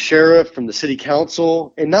 from the sheriff, from the city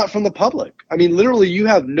council, and not from the public. I mean, literally, you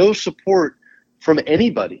have no support from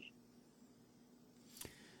anybody.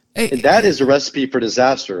 And that is a recipe for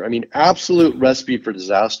disaster. I mean, absolute recipe for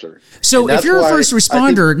disaster. So if you're a first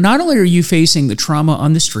responder, not only are you facing the trauma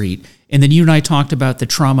on the street, and then you and I talked about the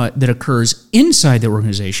trauma that occurs inside the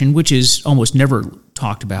organization, which is almost never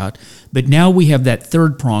talked about, but now we have that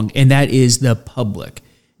third prong, and that is the public.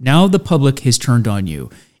 Now the public has turned on you.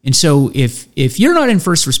 And so if you're not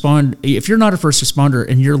if you're not a first responder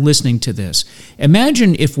and you're listening to this,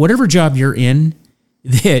 imagine if whatever job you're in,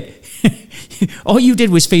 that all you did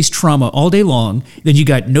was face trauma all day long, then you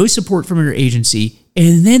got no support from your agency,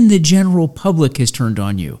 and then the general public has turned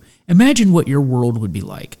on you. Imagine what your world would be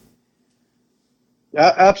like.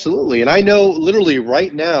 Absolutely. And I know literally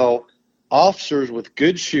right now, officers with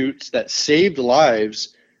good shoots that saved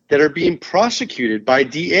lives that are being prosecuted by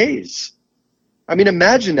DAs. I mean,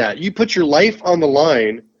 imagine that. You put your life on the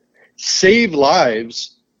line, save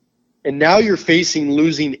lives, and now you're facing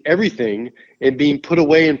losing everything and being put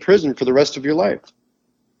away in prison for the rest of your life.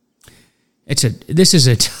 This is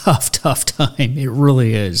a tough time. It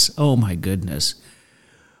really is. Oh my goodness.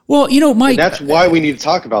 Well, Mike, and that's why we need to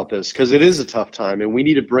talk about this, because it is a tough time, and we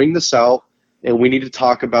need to bring this out, and we need to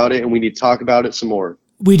talk about it, and we need to talk about it some more.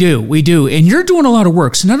 We do. And you're doing a lot of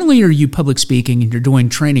work. So not only are you public speaking and you're doing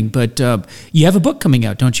training, but you have a book coming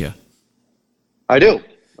out, don't you? I do.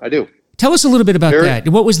 Tell us a little bit about that.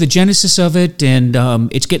 What was the genesis of it? And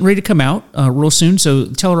it's getting ready to come out real soon. So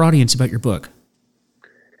tell our audience about your book.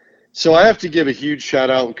 So I have to give a huge shout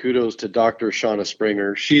out and kudos to Dr. Shauna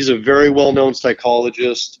Springer. She's a very well-known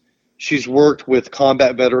psychologist. She's worked with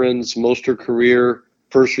combat veterans most of her career,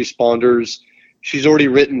 first responders. She's already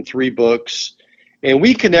written 3 books. And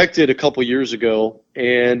we connected a couple years ago,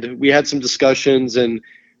 and we had some discussions. And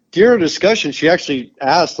during our discussion, she actually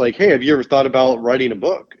asked, like, hey, have you ever thought about writing a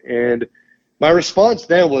book? And my response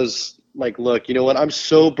then was like, look, you know what? I'm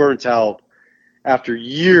so burnt out after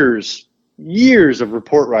years of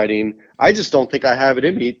report writing. I just don't think I have it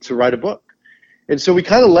in me to write a book. And so we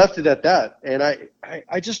kind of left it at that. And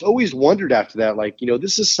I just always wondered after that, like,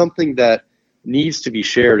 this is something that needs to be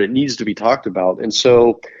shared. It needs to be talked about. And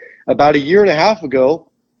so about a year and a half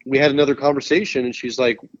ago, we had another conversation, and she's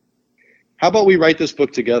like, how about we write this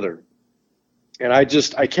book together? And I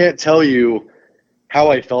can't tell you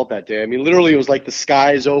how I felt that day. I mean, literally, it was like the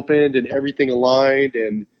skies opened and everything aligned,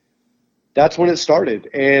 and that's when it started.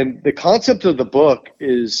 And the concept of the book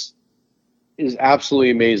is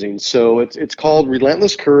absolutely amazing. So it's called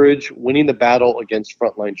Relentless Courage, Winning the Battle Against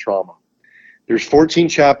Frontline Trauma. There's 14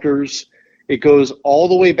 chapters. It goes all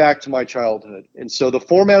the way back to my childhood. And so the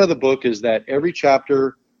format of the book is that every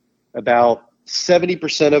chapter, about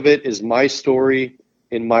 70% of it is my story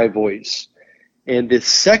in my voice. And the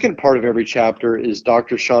second part of every chapter is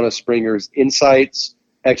Dr. Shauna Springer's insights,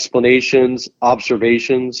 explanations,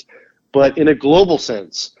 observations, but in a global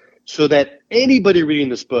sense, so that anybody reading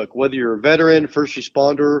this book, whether you're a veteran, first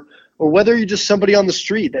responder, or whether you're just somebody on the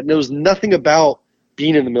street that knows nothing about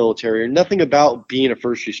being in the military or nothing about being a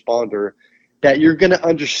first responder, that you're going to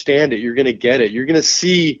understand it, you're going to get it, you're going to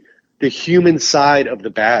see the human side of the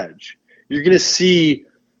badge. You're going to see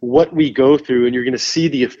what we go through, and you're going to see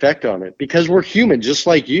the effect on it, because we're human just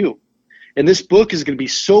like you. And this book is going to be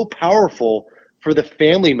so powerful for the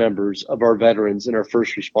family members of our veterans and our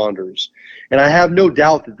first responders. And I have no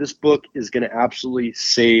doubt that this book is going to absolutely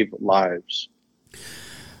save lives.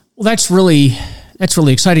 Well, that's really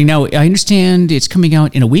exciting. Now, I understand it's coming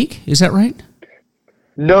out in a week. Is that right?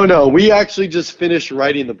 No. We actually just finished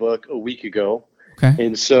writing the book a week ago. Okay.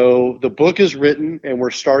 And so the book is written, and we're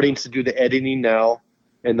starting to do the editing now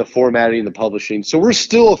and the formatting, the publishing. So we're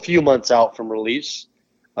still a few months out from release.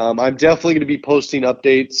 I'm definitely going to be posting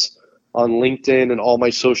updates on LinkedIn and all my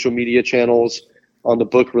social media channels on the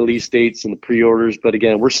book release dates and the pre-orders. But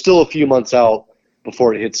again, we're still a few months out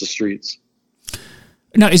before it hits the streets.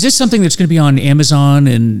 Now, is this something that's going to be on Amazon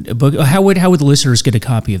and a book? How would the listeners get a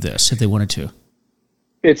copy of this if they wanted to?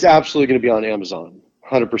 It's absolutely going to be on Amazon,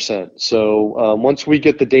 100%. So once we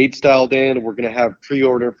get the dates dialed in, we're going to have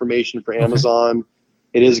pre-order information for Amazon. Okay.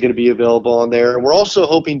 It is going to be available on there. We're also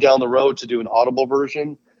hoping down the road to do an Audible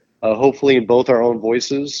version, hopefully in both our own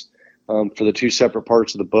voices, for the 2 separate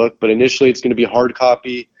parts of the book. But initially, it's going to be a hard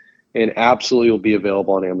copy, and absolutely will be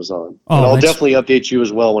available on Amazon. Oh, and I'll definitely update you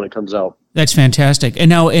as well when it comes out. That's fantastic. And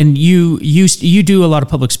now, and you do a lot of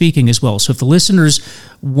public speaking as well. So if the listeners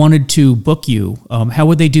wanted to book you, how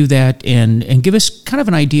would they do that? And give us kind of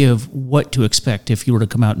an idea of what to expect if you were to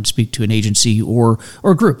come out and speak to an agency or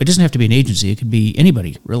a group. It doesn't have to be an agency. It could be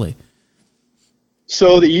anybody, really.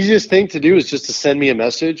 So the easiest thing to do is just to send me a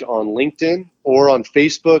message on LinkedIn or on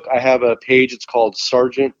Facebook. I have a page. It's called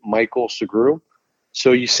Sergeant Michael Sugrue.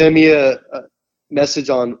 So you send me a message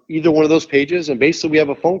on either one of those pages, and basically we have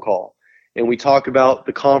a phone call, and we talk about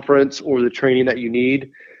the conference or the training that you need.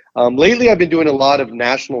 Lately, I've been doing a lot of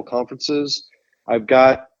national conferences. I've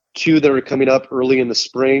got 2 that are coming up early in the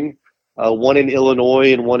spring, one in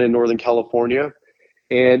Illinois and one in Northern California.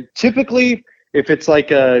 And typically, if it's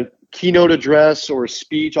like a keynote address or a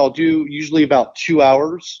speech, I'll do usually about 2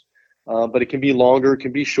 hours, but it can be longer, it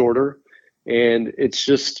can be shorter. And it's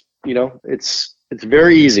just, it's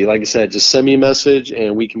very easy. Like I said, just send me a message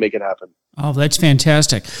and we can make it happen. Oh, that's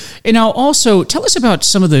fantastic. And now also tell us about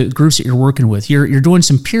some of the groups that you're working with. You're doing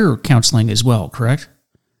some peer counseling as well, correct?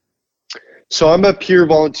 So I'm a peer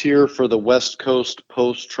volunteer for the West Coast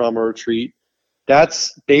Post-Trauma Retreat.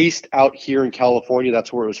 That's based out here in California.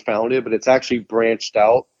 That's where it was founded, but it's actually branched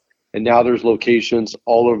out. And now there's locations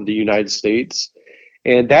all over the United States.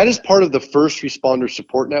 And that is part of the First Responder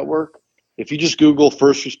Support Network. If you just Google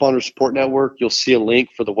First Responder Support Network, you'll see a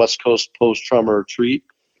link for the West Coast Post-Trauma Retreat.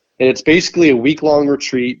 And it's basically a week-long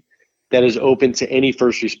retreat that is open to any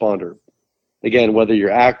first responder. Again, whether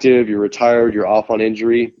you're active, you're retired, you're off on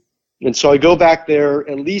injury. And so I go back there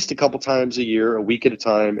at least a couple times a year, a week at a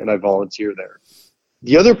time, and I volunteer there.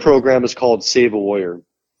 The other program is called Save a Warrior.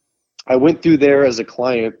 I went through there as a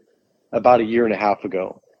client about 1.5 years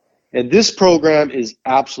ago. And this program is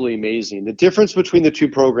absolutely amazing. The difference between the 2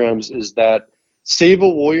 programs is that Save a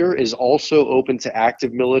Warrior is also open to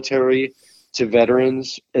active military, to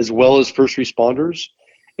veterans, as well as first responders.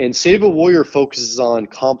 And Save a Warrior focuses on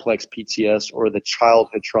complex PTS, or the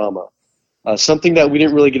childhood trauma, something that we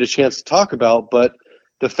didn't really get a chance to talk about. But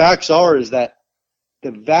the facts are is that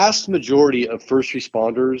the vast majority of first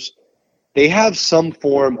responders, they have some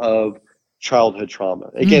form of childhood trauma.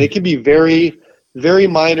 Again, it can be very, very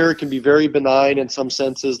minor. It can be very benign in some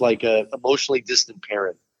senses, like an emotionally distant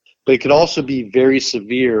parent. But it can also be very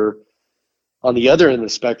severe on the other end of the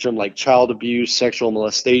spectrum, like child abuse, sexual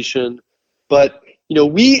molestation. But,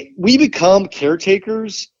 we become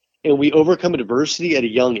caretakers and we overcome adversity at a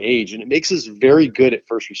young age, and it makes us very good at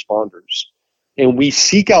first responders. And we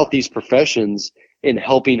seek out these professions in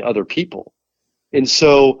helping other people. And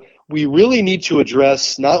so we really need to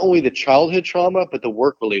address not only the childhood trauma, but the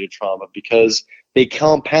work-related trauma, because they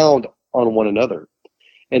compound on one another.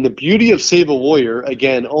 And the beauty of Save a Warrior,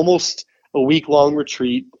 again, almost a week-long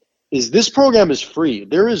retreat, is this program is free.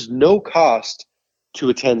 There is no cost to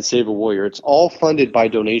attend Save a Warrior. It's all funded by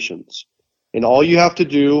donations. And all you have to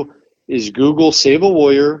do is Google Save a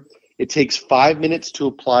Warrior. It takes 5 minutes to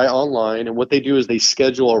apply online. And what they do is they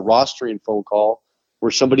schedule a rostering phone call where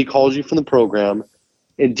somebody calls you from the program.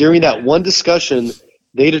 And during that one discussion,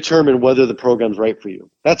 they determine whether the program's right for you.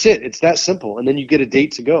 That's it. It's that simple. And then you get a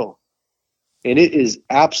date to go. And it is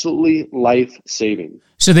absolutely life-saving.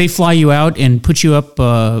 So they fly you out and put you up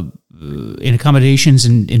in accommodations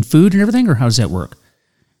and food and everything, or how does that work?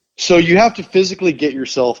 So you have to physically get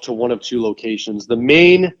yourself to one of 2 locations. The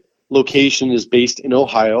main location is based in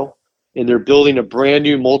Ohio, and they're building a brand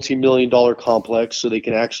new multi-million-dollar complex so they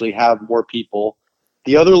can actually have more people.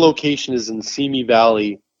 The other location is in Simi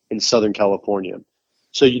Valley in Southern California.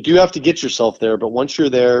 So you do have to get yourself there, but once you're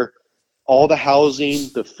there, all the housing,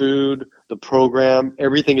 the food, the program,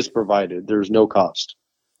 everything is provided. There's no cost.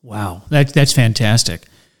 Wow, that's fantastic.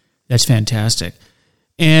 That's fantastic.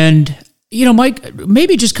 And, Mike,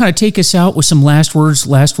 maybe just kind of take us out with some last words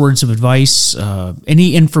of advice,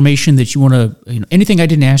 any information that you want to, anything I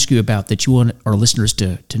didn't ask you about that you want our listeners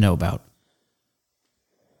to know about.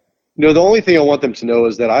 The only thing I want them to know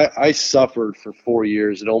is that I suffered for 4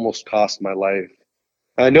 years. It almost cost my life.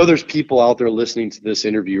 I know there's people out there listening to this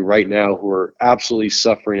interview right now who are absolutely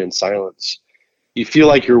suffering in silence. You feel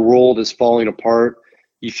like your world is falling apart.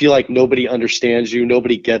 You feel like nobody understands you.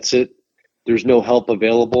 Nobody gets it. There's no help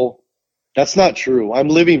available. That's not true. I'm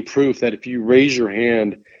living proof that if you raise your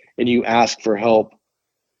hand and you ask for help,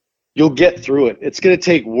 you'll get through it. It's going to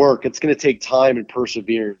take work. It's going to take time and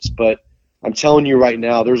perseverance. But I'm telling you right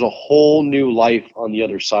now, there's a whole new life on the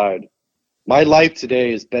other side. My life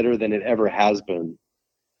today is better than it ever has been.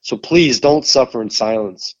 So please don't suffer in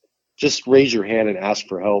silence. Just raise your hand and ask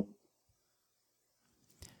for help.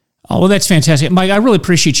 Oh, well, that's fantastic. Mike, I really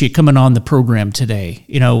appreciate you coming on the program today.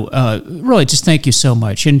 Really, just thank you so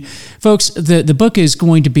much. And folks, the book is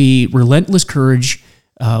going to be Relentless Courage,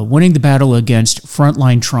 Winning the Battle Against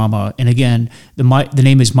Frontline Trauma. And again, the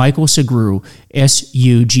name is Michael Sugrue,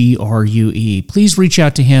 Sugrue. Please reach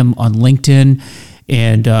out to him on LinkedIn.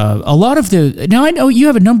 And a lot of now I know you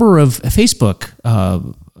have a number of Facebook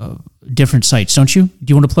different sites, don't you? Do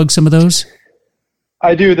you want to plug some of those?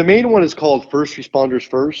 I do. The main one is called First Responders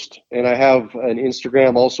First, and I have an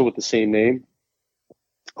Instagram also with the same name.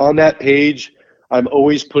 On that page, I'm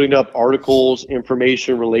always putting up articles,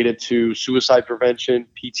 information related to suicide prevention,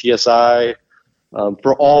 PTSI,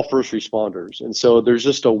 for all first responders. And so there's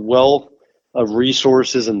just a wealth of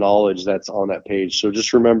resources and knowledge that's on that page. So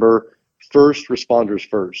just remember, First Responders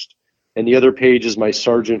First. And the other page is my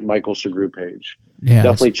Sergeant Michael Sugrue page. Yeah,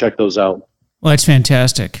 definitely check those out. Well, that's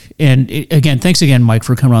fantastic. And again, thanks again, Mike,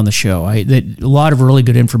 for coming on the show. A lot of really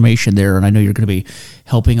good information there, and I know you're going to be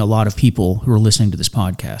helping a lot of people who are listening to this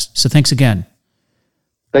podcast. So thanks again.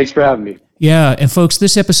 Thanks for having me. Yeah, and folks,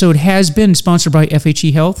 this episode has been sponsored by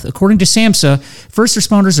FHE Health. According to SAMHSA, first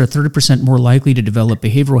responders are 30% more likely to develop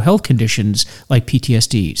behavioral health conditions like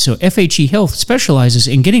PTSD. So FHE Health specializes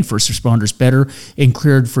in getting first responders better and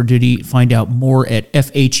cleared for duty. Find out more at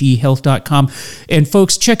fhehealth.com. And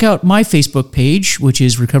folks, check out my Facebook page, which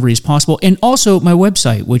is Recovery is Possible, and also my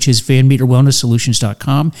website, which is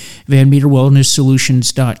vanmeterwellnesssolutions.com,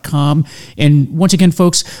 vanmeterwellnesssolutions.com. And once again,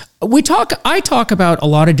 folks, I talk about a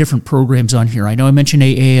lot of different programs on here. I know I mentioned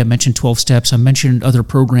AA, I mentioned 12 Steps, I mentioned other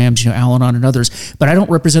programs, Al-Anon and others, but I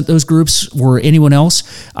don't represent those groups or anyone else.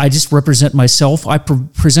 I just represent myself. I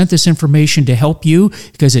present this information to help you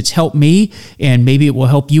because it's helped me, and maybe it will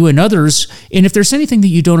help you and others. And if there's anything that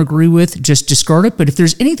you don't agree with, just discard it. But if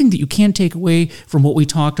there's anything that you can take away from what we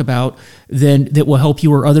talked about, then that will help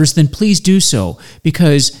you or others, then please do so,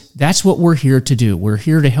 because that's what we're here to do. We're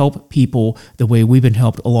here to help people the way we've been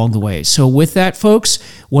helped along the way. So with that, folks,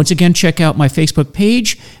 once again, check out my Facebook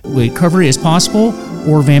page, Recovery is Possible,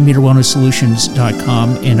 or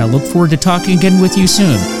vanmeterwellnesssolutions.com. And I look forward to talking again with you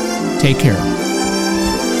soon. Take care.